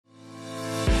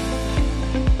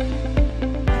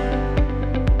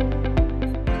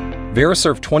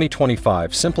Verisurf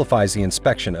 2025 simplifies the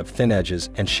inspection of thin edges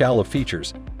and shallow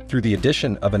features through the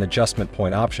addition of an adjustment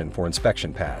point option for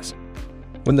inspection paths.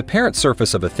 When the parent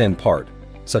surface of a thin part,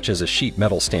 such as a sheet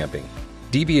metal stamping,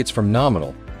 deviates from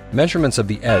nominal, measurements of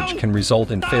the edge can result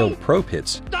in failed probe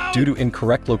hits due to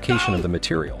incorrect location of the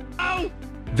material.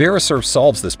 Verisurf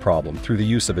solves this problem through the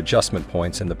use of adjustment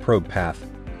points in the probe path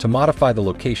to modify the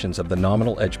locations of the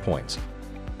nominal edge points.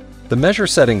 The measure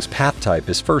settings path type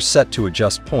is first set to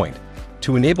adjust point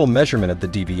to enable measurement of the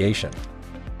deviation.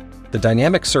 The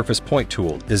dynamic surface point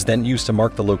tool is then used to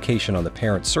mark the location on the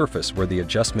parent surface where the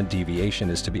adjustment deviation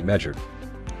is to be measured.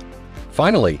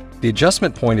 Finally, the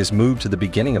adjustment point is moved to the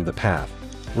beginning of the path,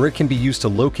 where it can be used to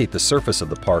locate the surface of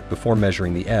the part before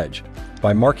measuring the edge,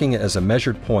 by marking it as a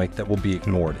measured point that will be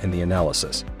ignored in the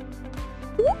analysis.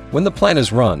 When the plan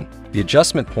is run, the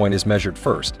adjustment point is measured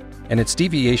first, and its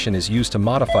deviation is used to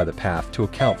modify the path to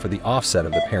account for the offset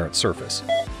of the parent surface.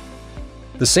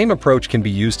 The same approach can be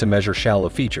used to measure shallow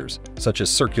features, such as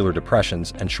circular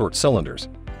depressions and short cylinders.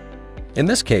 In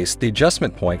this case, the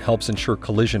adjustment point helps ensure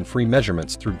collision-free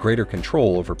measurements through greater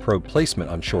control over probe placement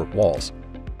on short walls.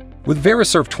 With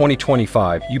Verisurf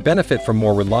 2025, you benefit from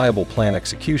more reliable plan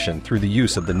execution through the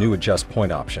use of the new Adjust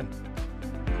Point option.